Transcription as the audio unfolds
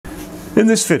In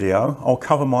this video, I'll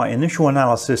cover my initial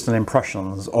analysis and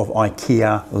impressions of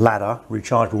IKEA Ladda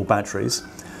rechargeable batteries,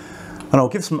 and I'll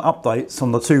give some updates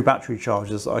on the two battery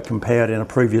chargers that I compared in a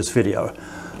previous video,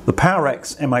 the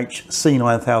Powerex MH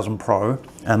C9000 Pro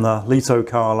and the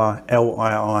LiitoKala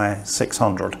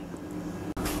Lii-600.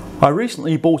 I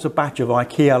recently bought a batch of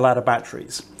IKEA Ladda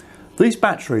batteries. These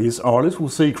batteries are a little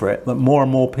secret that more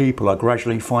and more people are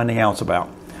gradually finding out about.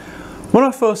 When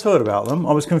I first heard about them,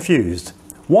 I was confused.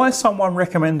 Why is someone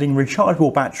recommending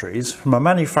rechargeable batteries from a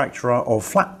manufacturer of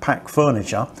flat pack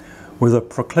furniture with a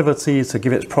proclivity to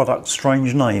give its products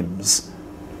strange names?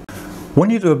 When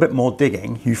you do a bit more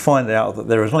digging, you find out that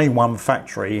there is only one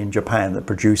factory in Japan that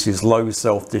produces low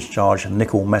self-discharge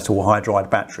nickel metal hydride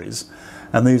batteries,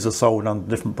 and these are sold under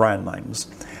different brand names.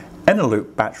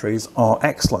 Eneloop batteries are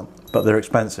excellent, but they're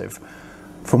expensive.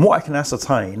 From what I can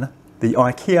ascertain, the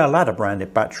IKEA Ladda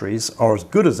branded batteries are as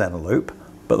good as Eneloop,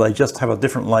 but they just have a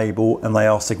different label and they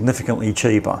are significantly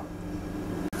cheaper.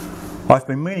 I've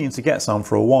been meaning to get some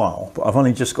for a while, but I've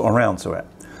only just got around to it.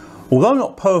 Although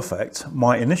not perfect,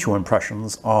 my initial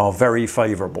impressions are very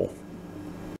favourable.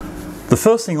 The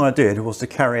first thing I did was to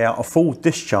carry out a full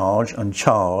discharge and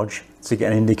charge to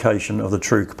get an indication of the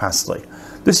true capacity.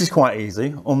 This is quite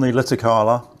easy. On the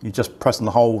LiitoKala, you just press and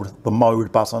hold the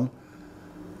mode button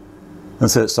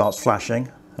until it starts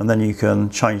flashing, and then you can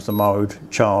change the mode: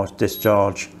 charge,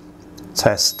 discharge,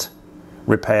 test,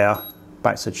 repair,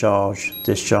 back to charge,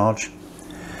 discharge.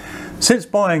 Since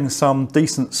buying some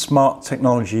decent smart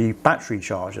technology battery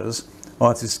chargers,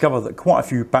 I discovered that quite a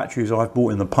few batteries I've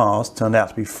bought in the past turned out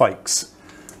to be fakes.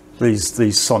 These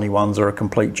Sony ones are a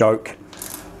complete joke,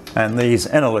 and these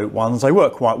Eneloop ones, they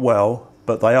work quite well,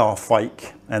 but they are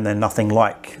fake and they're nothing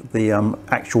like the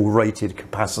actual rated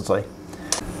capacity.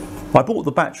 I bought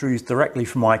the batteries directly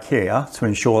from IKEA to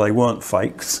ensure they weren't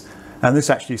fakes, and this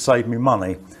actually saved me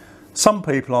money. Some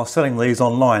people are selling these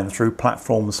online through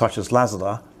platforms such as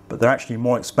Lazada, but they're actually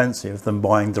more expensive than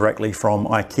buying directly from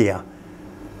IKEA.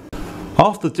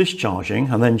 After discharging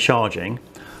and then charging,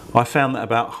 I found that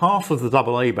about half of the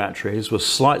AA batteries were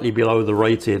slightly below the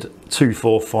rated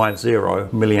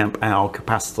 2450 mAh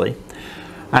capacity,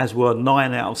 as were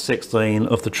 9 out of 16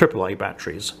 of the AAA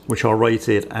batteries, which are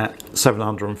rated at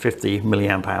 750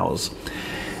 mAh.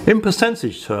 In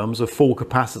percentage terms of full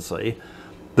capacity,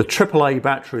 the AAA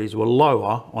batteries were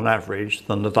lower on average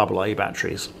than the AA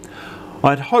batteries.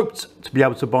 I'd hoped to be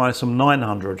able to buy some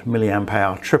 900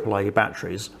 mAh AAA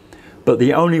batteries, but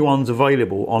the only ones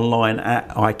available online at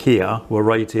IKEA were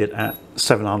rated at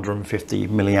 750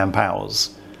 mAh.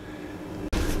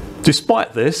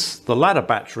 Despite this, the Ladda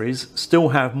batteries still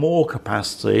have more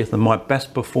capacity than my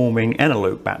best performing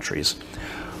Eneloop batteries.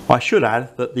 I should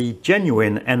add that the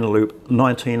genuine Eneloop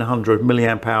 1900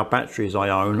 mAh batteries I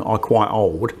own are quite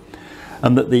old,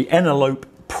 and that the Eneloop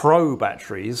Pro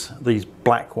batteries, these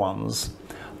black ones,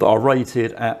 that are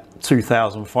rated at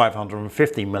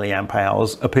 2550 mAh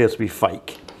appear to be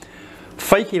fake.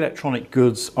 Fake electronic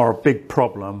goods are a big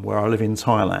problem where I live in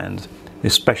Thailand,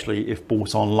 especially if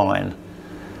bought online.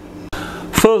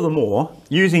 Furthermore,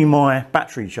 using my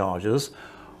battery chargers,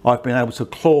 I've been able to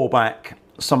claw back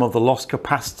some of the lost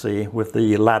capacity with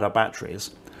the Ladda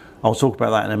batteries. I'll talk about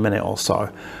that in a minute or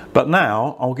so. But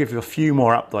now I'll give you a few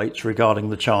more updates regarding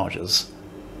the chargers.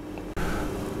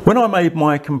 When I made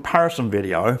my comparison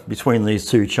video between these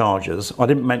two chargers, I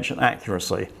didn't mention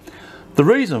accuracy. The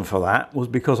reason for that was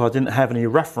because I didn't have any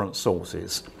reference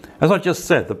sources. As I just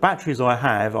said, the batteries I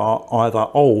have are either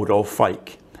old or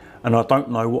fake, and I don't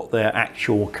know what their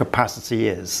actual capacity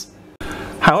is.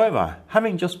 However,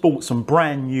 having just bought some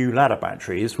brand new Ladda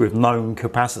batteries with known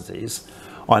capacities,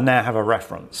 I now have a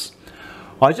reference.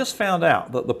 I just found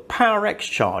out that the Powerex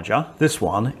charger, this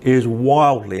one, is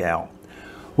wildly out.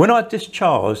 When I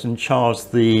discharged and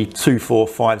charged the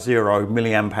 2450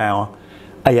 mAh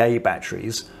AA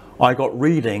batteries, I got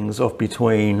readings of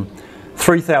between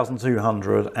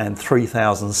 3200 and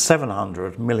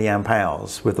 3700 mAh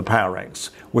with the Powerex,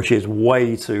 which is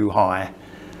way too high.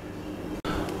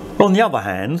 On the other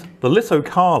hand, the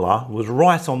LiitoKala was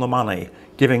right on the money,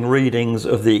 giving readings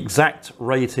of the exact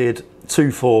rated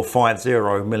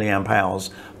 2450 mAh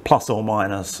plus or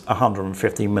minus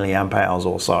 150 mAh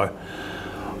or so.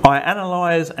 I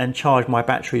analyse and charge my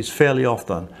batteries fairly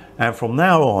often, and from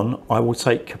now on I will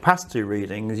take capacity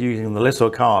readings using the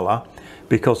LiitoKala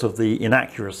because of the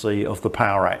inaccuracy of the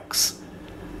Powerex.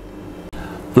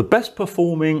 The best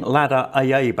performing Ladda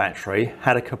AA battery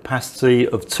had a capacity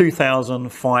of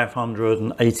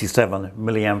 2587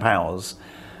 mAh,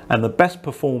 and the best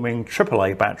performing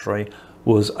AAA battery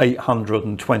was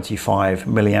 825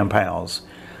 mAh,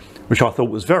 which I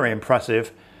thought was very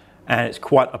impressive and it's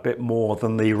quite a bit more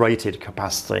than the rated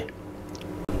capacity.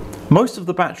 Most of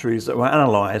the batteries that were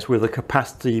analysed with a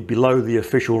capacity below the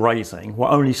official rating were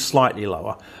only slightly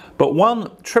lower, but one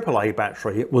AAA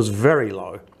battery was very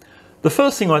low. The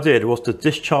first thing I did was to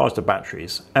discharge the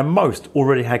batteries, and most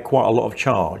already had quite a lot of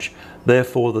charge,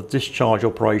 therefore the discharge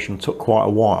operation took quite a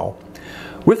while.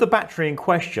 With the battery in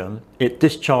question, it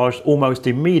discharged almost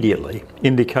immediately,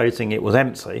 indicating it was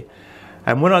empty,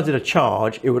 and when I did a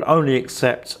charge it would only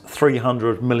accept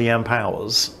 300 milliamp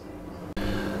hours.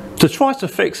 To try to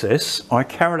fix this, I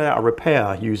carried out a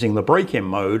repair using the break-in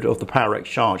mode of the Powerex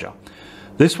charger.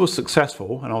 This was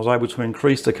successful and I was able to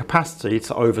increase the capacity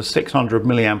to over 600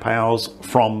 milliamp hours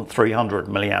from 300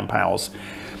 milliamp hours.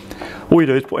 All you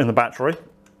do is put in the battery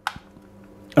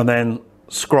and then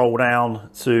scroll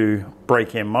down to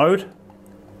break-in mode,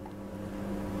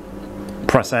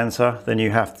 press enter, then you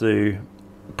have to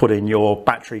put in your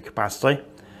battery capacity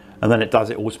and then it does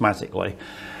it automatically.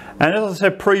 And as I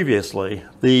said previously,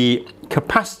 the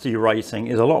capacity rating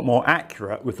is a lot more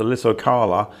accurate with the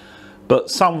LiitoKala, but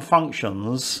some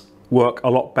functions work a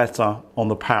lot better on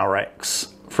the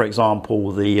Powerex. For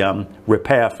example, the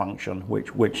repair function,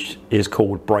 which is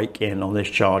called break-in on this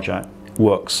charger,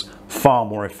 works far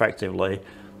more effectively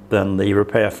than the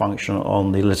repair function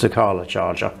on the LiitoKala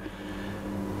charger.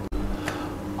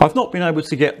 I've not been able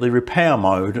to get the repair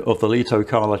mode of the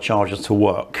LiitoKala charger to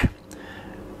work.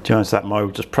 To enter that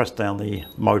mode, just press down the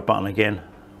mode button again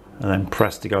and then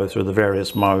press to go through the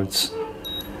various modes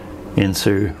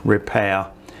into repair.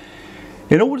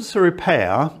 In order to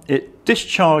repair, it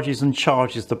discharges and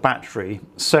charges the battery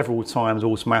several times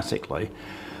automatically,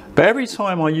 but every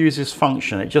time I use this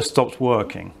function it just stops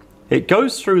working. It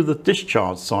goes through the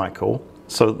discharge cycle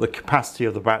so that the capacity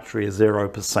of the battery is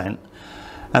 0%,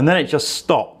 and then it just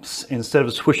stops instead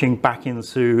of switching back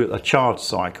into a charge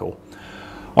cycle.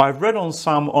 I've read on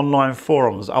some online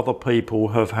forums other people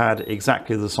have had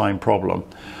exactly the same problem.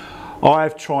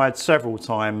 I've tried several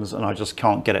times and I just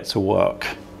can't get it to work.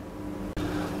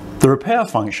 The repair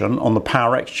function on the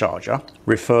Powerex charger,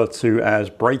 referred to as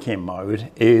break-in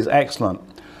mode, is excellent.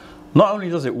 Not only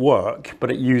does it work, but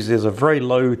it uses a very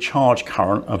low charge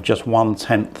current of just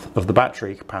 1/10 of the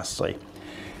battery capacity.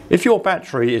 If your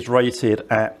battery is rated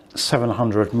at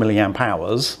 700 milliamp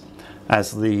hours,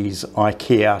 as these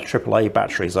IKEA AAA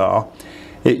batteries are,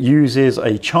 it uses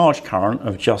a charge current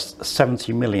of just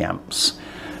 70 milliamps.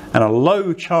 And a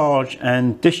low charge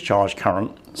and discharge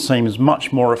current seems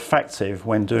much more effective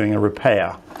when doing a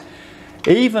repair.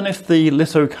 Even if the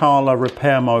LiitoKala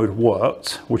repair mode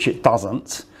worked, which it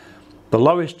doesn't, the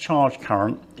lowest charge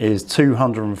current is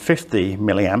 250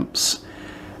 milliamps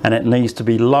and it needs to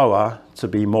be lower to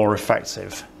be more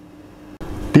effective.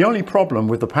 The only problem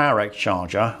with the Powerex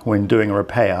charger when doing a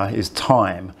repair is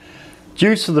time.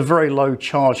 Due to the very low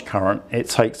charge current, it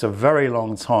takes a very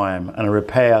long time and a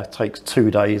repair takes 2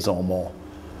 days or more.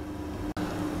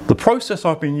 The process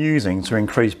I've been using to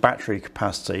increase battery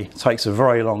capacity takes a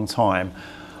very long time.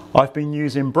 I've been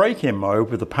using break-in mode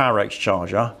with the Powerex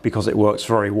charger because it works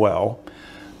very well,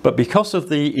 but because of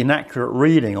the inaccurate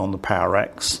reading on the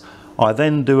Powerex, I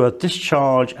then do a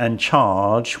discharge and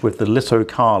charge with the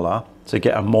LiitoKala to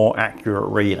get a more accurate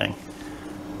reading.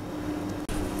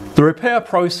 The repair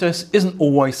process isn't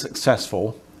always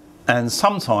successful, and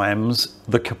sometimes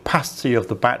the capacity of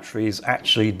the batteries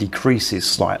actually decreases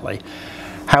slightly.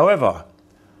 However,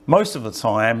 most of the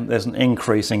time there's an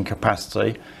increase in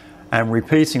capacity, and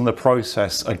repeating the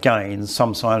process again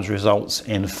sometimes results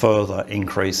in further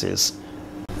increases.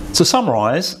 To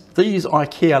summarise, these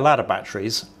IKEA Ladda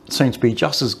batteries seem to be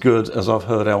just as good as I've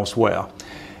heard elsewhere.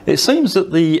 It seems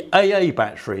that the AA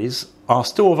batteries are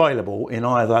still available in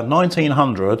either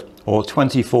 1900 or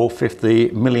 2450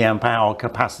 milliamp hour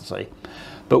capacity,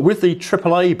 but with the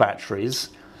AAA batteries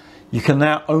you can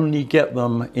now only get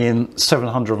them in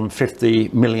 750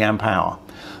 milliamp hour.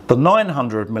 The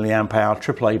 900 milliamp hour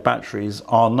AAA batteries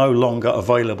are no longer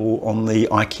available on the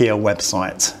IKEA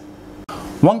website.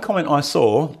 One comment I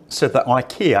saw said that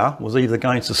IKEA was either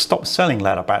going to stop selling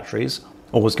Ladda batteries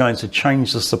or was going to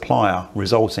change the supplier,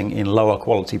 resulting in lower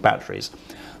quality batteries.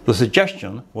 The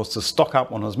suggestion was to stock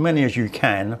up on as many as you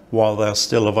can while they're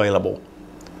still available.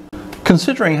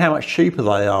 Considering how much cheaper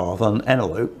they are than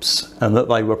Eneloop's and that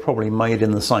they were probably made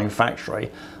in the same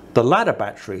factory, the Ladda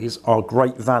batteries are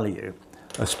great value,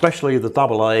 especially the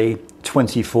AA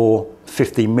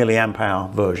 2450 milliamp hour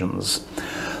versions.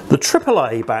 The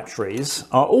AAA batteries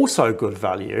are also good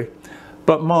value,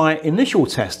 but my initial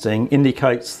testing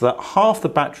indicates that half the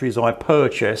batteries I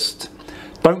purchased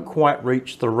don't quite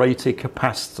reach the rated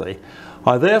capacity.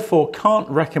 I therefore can't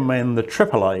recommend the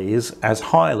AAAs as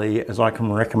highly as I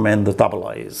can recommend the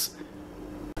AAs.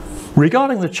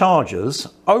 Regarding the chargers,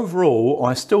 overall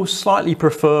I still slightly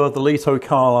prefer the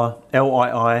LiitoKala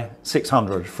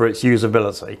Lii-600 for its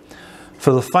usability,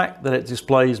 for the fact that it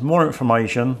displays more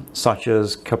information such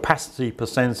as capacity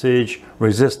percentage,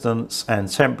 resistance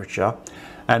and temperature,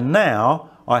 and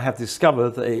now I have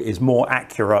discovered that it is more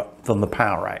accurate than the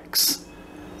Powerex.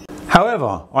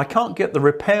 However, I can't get the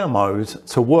repair mode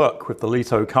to work with the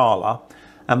LiitoKala,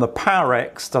 and the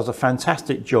Powerex does a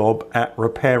fantastic job at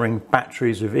repairing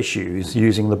batteries with issues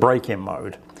using the break-in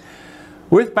mode.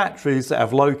 With batteries that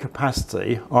have low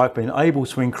capacity, I've been able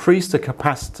to increase the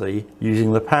capacity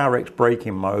using the Powerex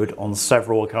break-in mode on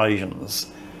several occasions.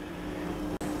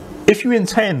 If you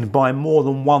intend to buy more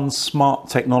than one smart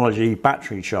technology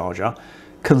battery charger,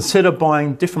 consider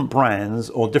buying different brands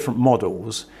or different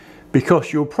models,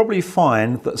 because you'll probably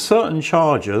find that certain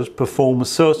chargers perform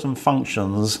certain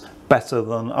functions better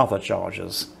than other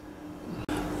chargers.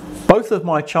 Both of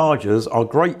my chargers are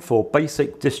great for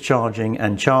basic discharging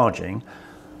and charging,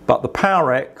 but the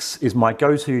Powerex is my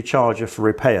go-to charger for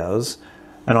repairs,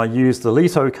 and I use the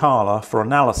LiitoKala for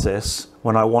analysis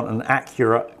when I want an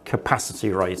accurate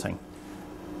capacity rating.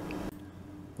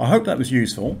 I hope that was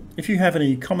useful. If you have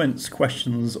any comments,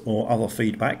 questions or other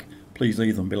feedback, please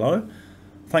leave them below.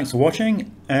 Thanks for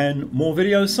watching, and more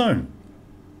videos soon.